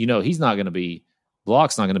mean, he's not going to be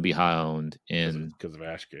Block's not going to be high owned because of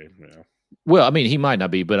Ashgate. Yeah. Well, I mean, he might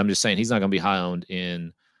not be, but I'm just saying he's not going to be high owned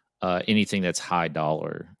in anything that's high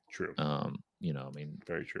dollar. True. I mean,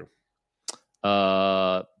 very true.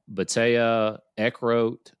 Batea,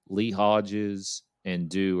 Eckroat, Lee Hodges, and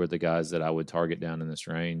Dew are the guys that I would target down in this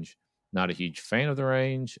range. Not a huge fan of the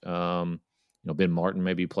range. Ben Martin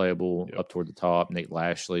may be playable up toward the top. Nate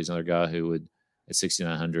Lashley is another guy who would at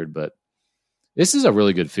 6,900. But this is a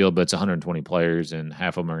really good field, but it's 120 players, and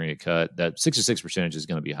half of them are going to get cut. That 66% is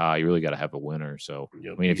going to be high. You really got to have a winner. So,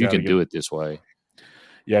 I mean, if you can do it this way.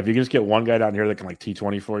 Yeah, if you can just get one guy down here that can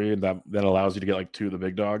T20 for you, that allows you to get two of the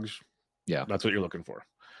big dogs. Yeah, that's what you're looking for.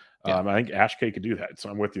 Yeah. I think Ashkay could do that. So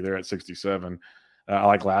I'm with you there at 67. I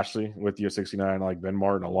like Lashley with you at 69. I like Ben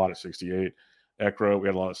Martin a lot at 68. Eckroat, we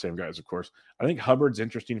had a lot of the same guys, of course. I think Hubbard's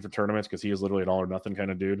interesting for tournaments because he is literally an all or nothing kind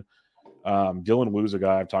of dude. Dylan Wu's a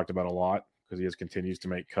guy I've talked about a lot because he continues to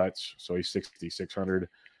make cuts. So he's 6,600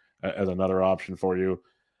 as another option for you.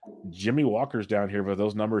 Jimmy Walker's down here, but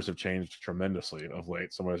those numbers have changed tremendously of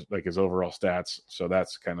late. So like his overall stats. So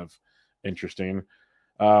that's kind of interesting.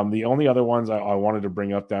 The only other ones I wanted to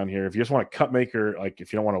bring up down here, if you just want a cut maker,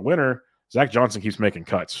 if you don't want a winner, Zach Johnson keeps making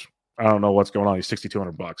cuts. I don't know what's going on. He's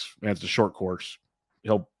 $6,200. Man, it's a short course.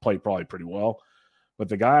 He'll play probably pretty well. But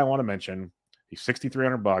the guy I want to mention, he's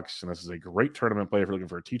 $6,300, and this is a great tournament play if you're looking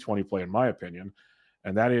for a T20 play, in my opinion,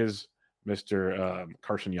 and that is Mr.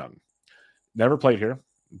 Carson Young. Never played here,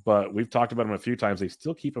 but we've talked about him a few times. They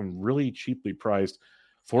still keep him really cheaply priced.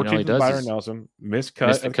 14th with Byron Nelson, missed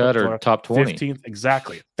the cut or top 20. 15th,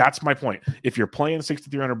 exactly. That's my point. If you're playing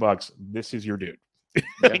 $6,300, this is your dude.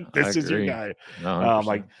 This is your guy. No,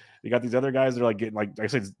 you got these other guys that are getting I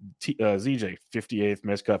said, ZJ 58th,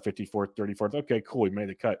 missed cut, 54th, 34th. Okay, cool. He made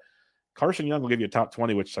the cut. Carson Young will give you a top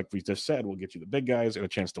 20, which, like we just said, will get you the big guys and a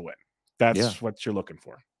chance to win. That's what you're looking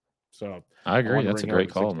for. So I agree. That's a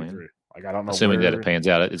great call, man. I don't know. Assuming that it pans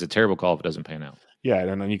out, it's a terrible call if it doesn't pan out. Yeah,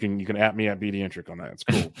 and then you can at me at BDintric on that. It's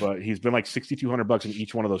cool. But he's been $6,200 in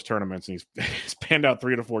each one of those tournaments, and he's panned out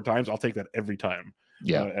 3 to 4 times. I'll take that every time.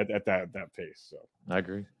 Yeah, at that pace. So I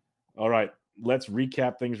agree. All right, let's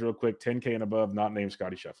recap things real quick. 10K and above, not named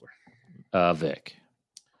Scotty Scheffler. Vic.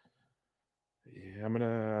 Yeah, I'm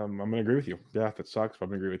gonna agree with you. Yeah, that sucks, but I'm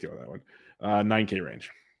gonna agree with you on that one. 9K range.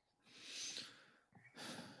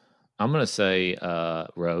 I'm gonna say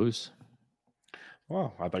Rose.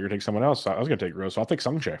 Well, I thought you were taking someone else. I was gonna take Rose, so I'll take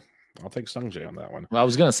Sungjae. I'll take Sungjae on that one. Well, I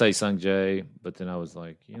was gonna say Sungjae, but then I was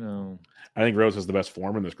like, I think Rose has the best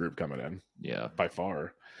form in this group coming in. Yeah, by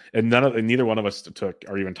far. And neither one of us took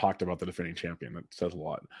or even talked about the defending champion. That says a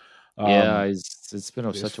lot. Yeah, it's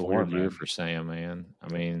been such a weird year for Sam, man. I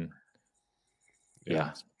mean,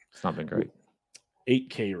 yeah, it's not been great.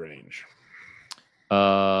 8K range.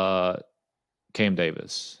 Cam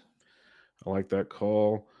Davis. I like that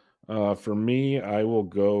call. For me, I will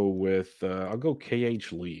go with I'll go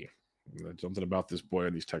KH Lee. There's something about this boy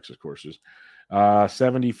on these Texas courses.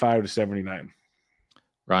 75 to 79.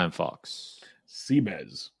 Ryan Fox.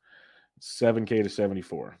 Seabez. 7K to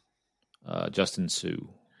 74. Justin Sue.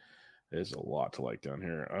 There's a lot to like down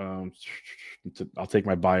here. I'll take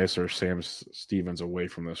my bias or Sam Stevens away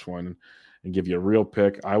from this one and give you a real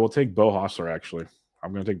pick. I will take Bo Hostler, actually.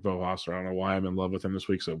 I'm going to take Bo Hostler. I don't know why I'm in love with him this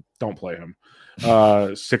week, so don't play him.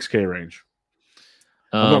 6K range.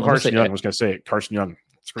 I'm going Carson Young. I was going to say it. Carson Young.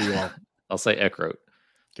 Screw you all. I'll say Eckroat.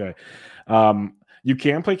 Okay. You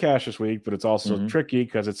can play cash this week, but it's also tricky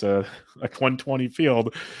because it's a 120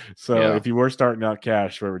 field. So if you were starting out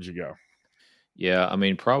cash, where would you go? Yeah, I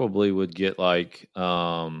mean, probably would get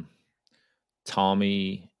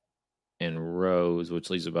Tommy and Rose, which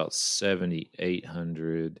leaves about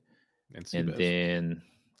 7,800. And then,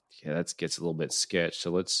 that gets a little bit sketch.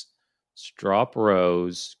 So let's drop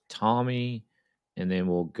Rose, Tommy, and then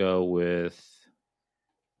we'll go with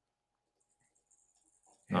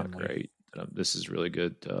not great. This is really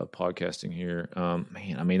good podcasting here.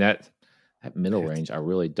 Man, I mean, That middle range, I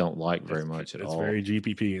really don't like very much at all. It's very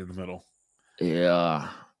GPP in the middle. Yeah.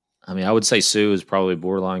 I mean, I would say Sue is probably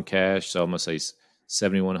borderline cash, so I'm going to say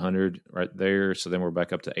 7,100 right there. So then we're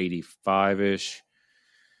back up to 85-ish.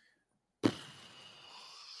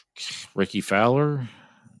 Ricky Fowler.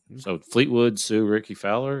 So Fleetwood, Sue, Ricky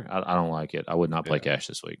Fowler. I don't like it. I would not play cash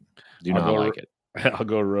this week. Do not like it. I'll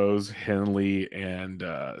go Rose, Henley, and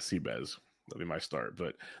Seabez. That'll be my start.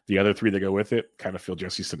 But the other three that go with it kind of feel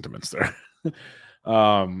Jesse's sentiments there.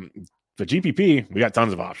 The GPP, we got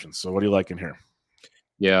tons of options. So what do you like in here?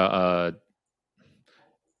 Yeah,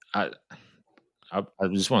 I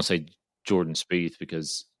just want to say Jordan Spieth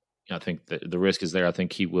because I think the risk is there. I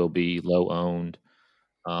think he will be low owned.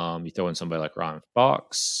 You throw in somebody like Ryan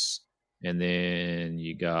Fox, and then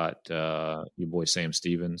you got your boy Sam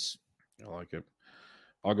Stevens. I like it.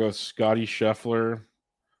 I'll go Scotty Scheffler,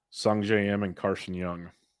 Sung J M, and Carson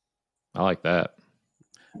Young. I like that.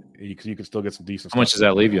 You can still get some decent. How much does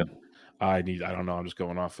that leave you? I don't know. I'm just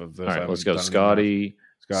going off of this. All right, let's go Scotty,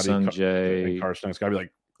 Sung J, Carson. It's got to be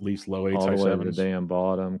like at least low 8s, all high the way 7s. to the damn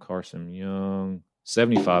bottom. Carson Young,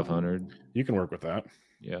 7,500. You can work with that.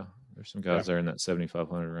 Yeah, there's some guys there in that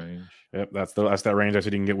 7,500 range. Yep, that's that range. I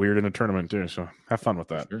said you can get weird in a tournament too. So have fun with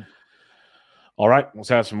that. Sure. All right, let's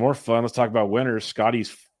have some more fun. Let's talk about winners.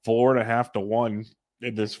 Scotty's 4.5 to 1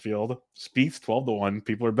 in this field. Spieth's 12 to 1.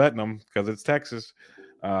 People are betting them because it's Texas.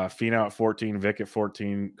 Finau at 14, Vic at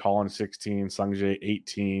 14, Colin 16, Sungjae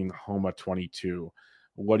 18, Homa 22.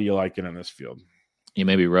 What are you liking in this field? You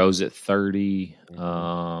maybe Rose at 30.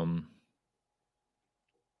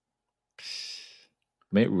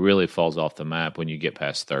 It really falls off the map when you get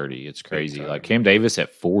past 30. It's crazy. Like Cam Davis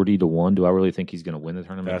at 40 to 1. Do I really think he's going to win the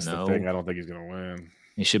tournament? That's no. the thing. I don't think he's going to win.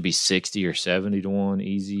 He should be 60 or 70 to 1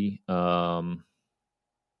 easy. Yeah,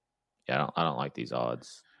 I don't like these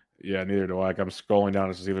odds. Yeah, neither do I. Like, I'm scrolling down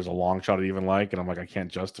to see if there's a long shot I even like, and I'm like, I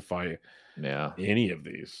can't justify any of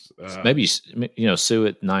these. Maybe Sue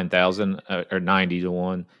at 9,000 or 90 to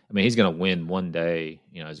 1. I mean, he's going to win one day.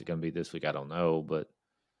 Is it going to be this week? I don't know, but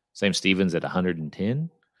Sam Stevens at 110.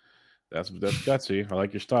 That's gutsy. I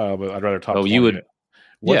like your style, but I'd rather top. Oh, 20. you would.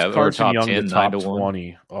 What's Carson top Young 10, to top 9 to 1?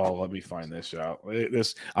 20? Oh, let me find this out.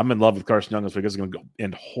 I'm in love with Carson Young this week. It's going to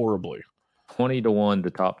end horribly. 20 to 1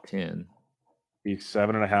 to top 10. He's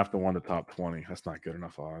 7.5 to 1 to top 20. That's not good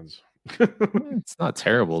enough odds. It's not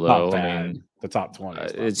terrible though. I mean, the top 20.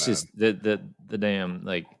 It's just the damn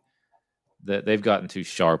that they've gotten too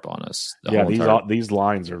sharp on us. These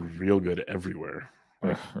lines are real good everywhere.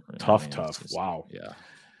 Like, tough. Wow. Yeah.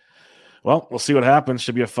 Well, we'll see what happens.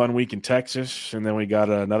 Should be a fun week in Texas, and then we got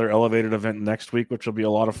another elevated event next week, which will be a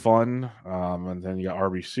lot of fun. And then you got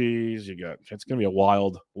RBCs. It's going to be a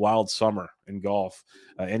wild summer in golf.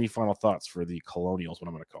 Any final thoughts for the Colonials? What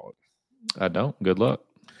I'm going to call it. I don't. Good luck.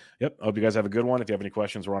 Yep. I hope you guys have a good one. If you have any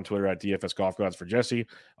questions, we're on Twitter at DFS Golf Gods for Jesse.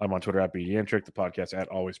 I'm on Twitter at BDNtrick. The podcast at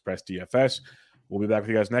Always Press DFS. We'll be back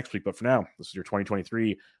with you guys next week. But for now, this is your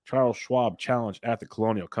 2023 Charles Schwab Challenge at the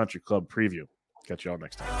Colonial Country Club preview. Catch you all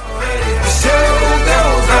next time. The show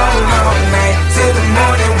goes on all night.